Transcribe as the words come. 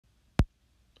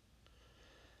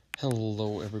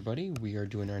Hello everybody, we are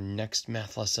doing our next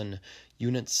math lesson,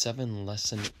 Unit 7,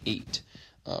 Lesson 8.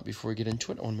 Before we get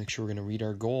into it, I want to make sure we're going to read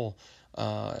our goal.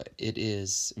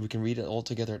 We can read it all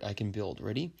together at I Can Build.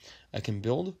 Ready? I can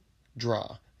build,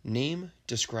 draw, name,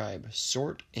 describe,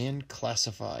 sort, and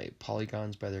classify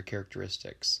polygons by their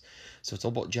characteristics. So it's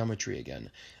all about geometry again.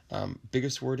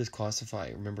 Biggest word is classify.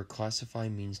 Remember, classify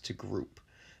means to group.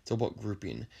 It's all about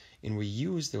grouping. And we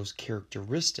use those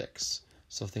characteristics,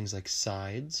 so things like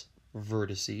sides,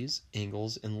 vertices,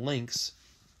 angles, and lengths,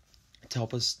 to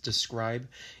help us describe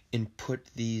and put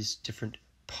these different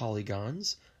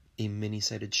polygons, a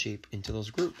many-sided shape, into those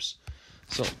groups.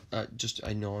 So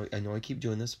I know I keep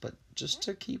doing this, but just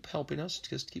to keep helping us,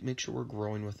 just to make sure we're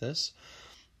growing with this,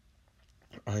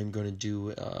 I'm going to do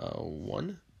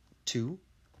 1, 2,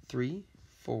 3,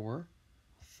 4,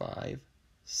 5,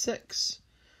 6.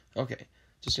 Okay,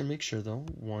 just going to make sure though.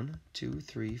 1, 2,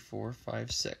 3, 4,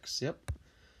 5, 6. Yep.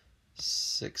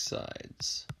 6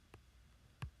 sides.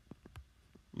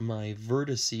 My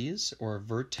vertices, or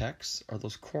vertex, are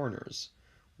those corners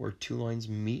where two lines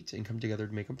meet and come together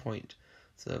to make a point.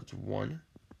 So that's 1,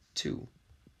 2,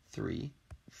 3,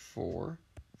 4,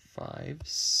 5,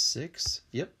 6.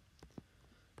 Yep.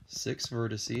 6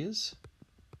 vertices.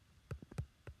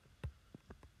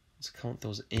 Let's count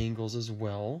those angles as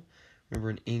well. Remember,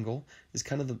 an angle is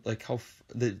kind of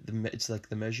it's like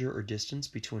the measure or distance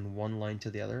between one line to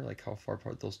the other, like how far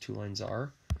apart those two lines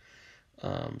are.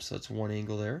 So that's one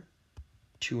angle there,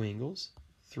 2 angles,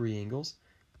 3 angles.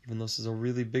 Even though this is a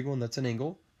really big one, that's an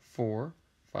angle. 4,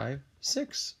 5,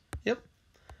 6. Yep.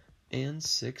 And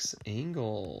 6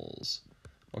 angles.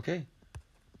 Okay.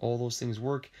 All those things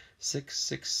work. 6,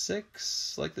 6,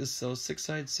 6, like this. So 6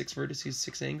 sides, 6 vertices,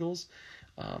 6 angles.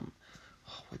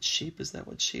 What shape is that?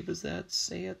 What shape is that?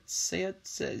 Say it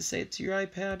to your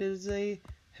iPad. It is a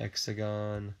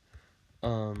hexagon.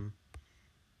 There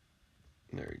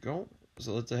you go.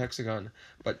 So it's a hexagon.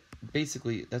 But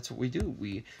basically, that's what we do.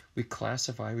 We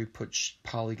classify, we put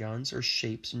polygons or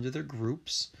shapes into their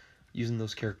groups using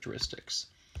those characteristics.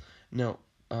 Now,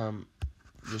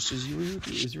 just as you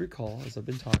recall, as I've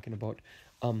been talking about,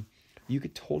 you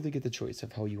could totally get the choice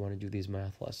of how you want to do these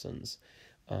math lessons.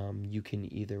 You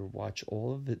can either watch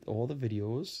all the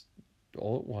videos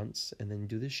all at once and then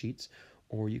do the sheets,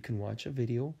 or you can watch a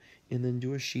video and then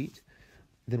do a sheet,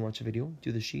 then watch a video,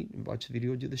 do the sheet, and watch the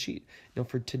video, do the sheet. Now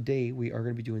for today, we are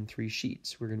going to be doing 3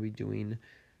 sheets. We're going to be doing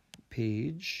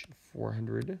page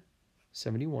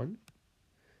 471,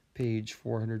 page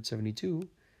 472,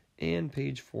 and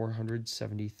page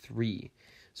 473.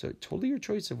 So totally your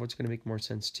choice of what's going to make more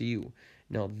sense to you.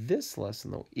 Now this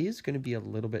lesson, though, is going to be a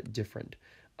little bit different.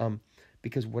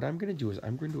 Because what I'm going to do is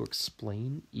I'm going to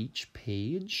explain each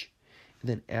page, and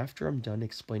then after I'm done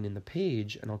explaining the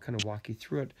page, and I'll kind of walk you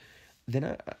through it, then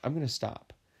I'm going to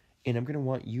stop. And I'm going to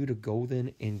want you to go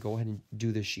then and go ahead and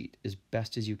do the sheet as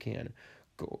best as you can.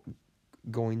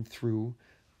 Going through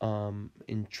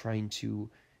and trying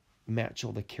to match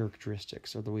all the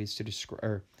characteristics, or the ways to describe,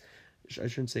 or I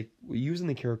shouldn't say, using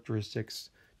the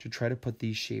characteristics to try to put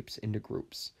these shapes into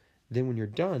groups. Then when you're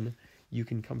done, you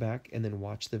can come back and then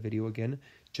watch the video again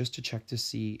just to check to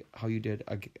see how you did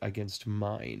against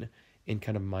mine and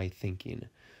kind of my thinking.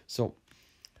 So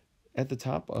at the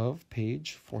top of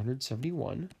page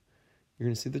 471, you're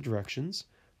going to see the directions.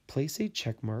 Place a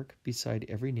check mark beside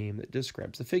every name that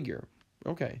describes the figure.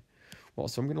 Okay, well,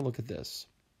 so I'm going to look at this.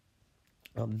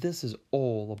 This is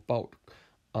all about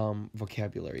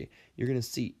vocabulary. You're going to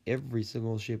see every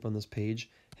single shape on this page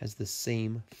has the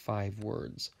same 5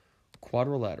 words: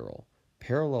 quadrilateral,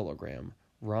 parallelogram,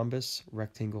 rhombus,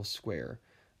 rectangle, square.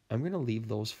 I'm going to leave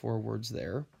those 4 words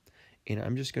there, and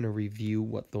I'm just going to review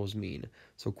what those mean.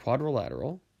 So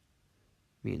quadrilateral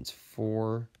means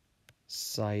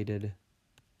 4-sided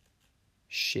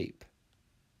shape.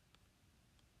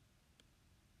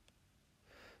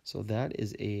 So that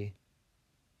is a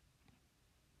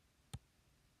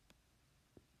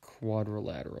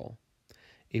quadrilateral.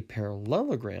 A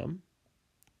parallelogram,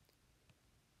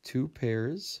 2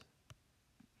 pairs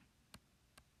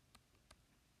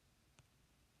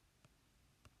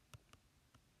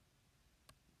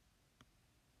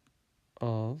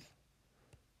of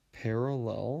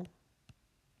parallel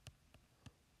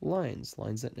lines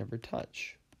that never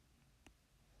touch.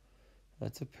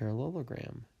 That's a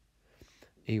parallelogram.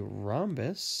 A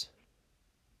rhombus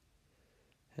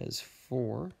has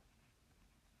 4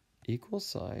 equal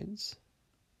sides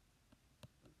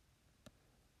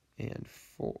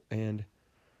and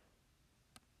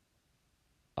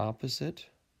opposite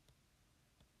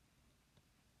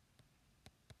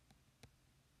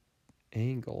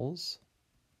angles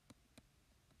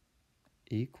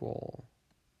equal.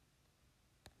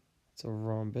 It's a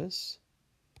rhombus.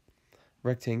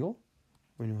 Rectangle,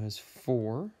 we know has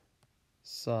 4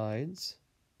 sides,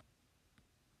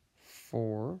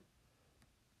 4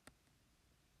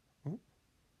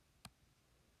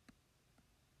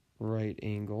 right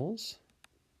angles,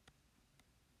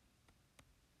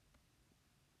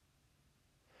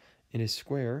 and a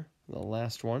square, the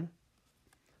last one,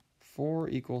 4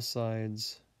 equal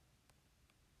sides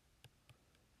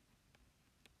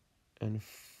and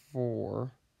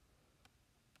 4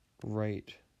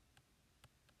 right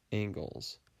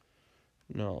angles.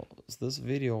 Now, this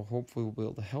video hopefully will be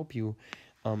able to help you.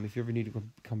 If you ever need to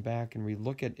come back and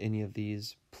relook at any of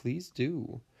these, please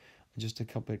do. Just to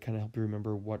kind of help you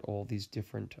remember what all these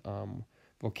different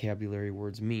vocabulary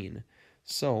words mean.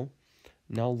 So,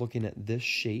 now looking at this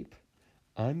shape,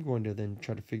 I'm going to then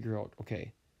try to figure out,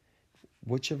 okay,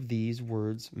 which of these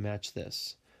words match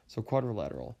this? So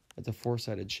quadrilateral, it's a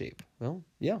 4-sided shape. Well,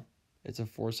 yeah, it's a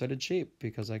 4-sided shape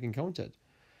because I can count it.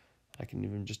 I can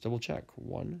even just double check.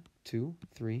 1, 2,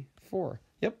 3, 4.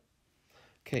 Yep.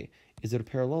 Okay, is it a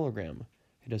parallelogram?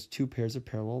 It has 2 pairs of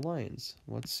parallel lines.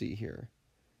 Let's see here.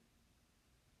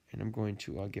 And I'm going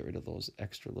to get rid of those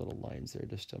extra little lines there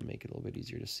just to make it a little bit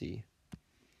easier to see.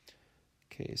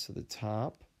 Okay, so the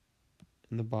top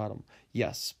and the bottom.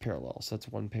 Yes, parallel. So that's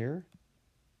 1 pair.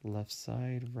 Left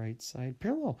side, right side,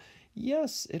 parallel.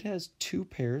 Yes, it has 2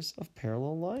 pairs of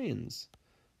parallel lines.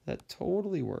 That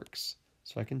totally works.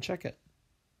 So I can check it.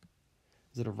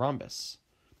 Is it a rhombus?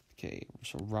 Okay,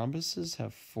 so rhombuses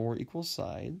have 4 equal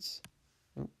sides.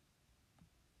 Oh.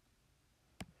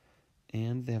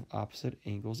 And they have opposite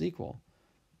angles equal.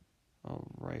 All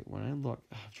right, when I look,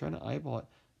 I'm trying to eyeball it.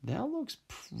 That looks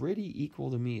pretty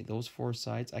equal to me. Those 4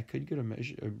 sides, I could get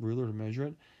a ruler to measure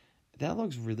it. That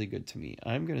looks really good to me.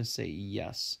 I'm going to say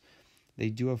yes. They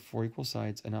do have 4 equal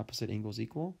sides and opposite angles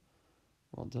equal.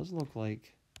 Well, it does look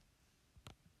like,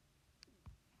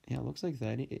 yeah, it looks like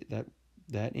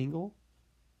that angle.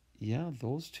 Yeah,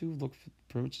 those two look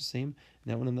pretty much the same.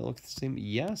 And that one and that look the same.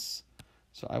 Yes.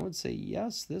 So I would say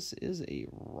yes, this is a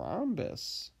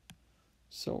rhombus.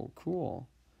 So cool.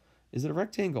 Is it a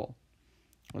rectangle?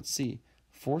 Let's see.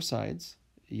 4 sides.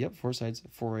 Yep, 4 sides,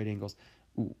 4 right angles.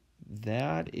 Ooh,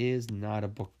 that is not a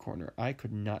book corner. I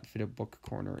could not fit a book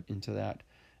corner into that.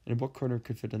 And a book corner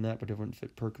could fit in that, but it wouldn't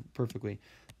fit perfectly.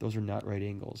 Those are not right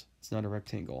angles. It's not a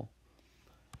rectangle.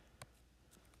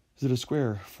 Is it a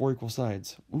square? 4 equal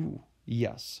sides. Ooh,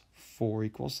 yes. 4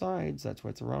 equal sides. That's why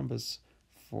it's a rhombus.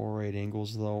 4 right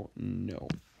angles, though. No,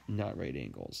 not right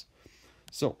angles.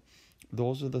 So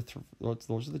those are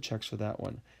the checks for that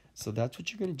one. So that's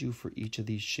what you're going to do for each of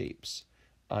these shapes.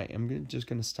 I am just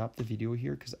going to stop the video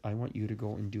here because I want you to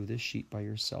go and do this sheet by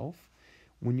yourself.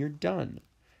 When you're done,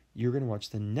 you're going to watch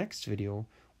the next video,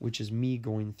 which is me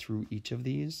going through each of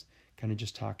these, kind of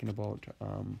just talking about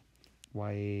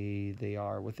why they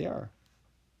are what they are.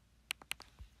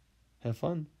 Have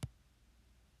fun.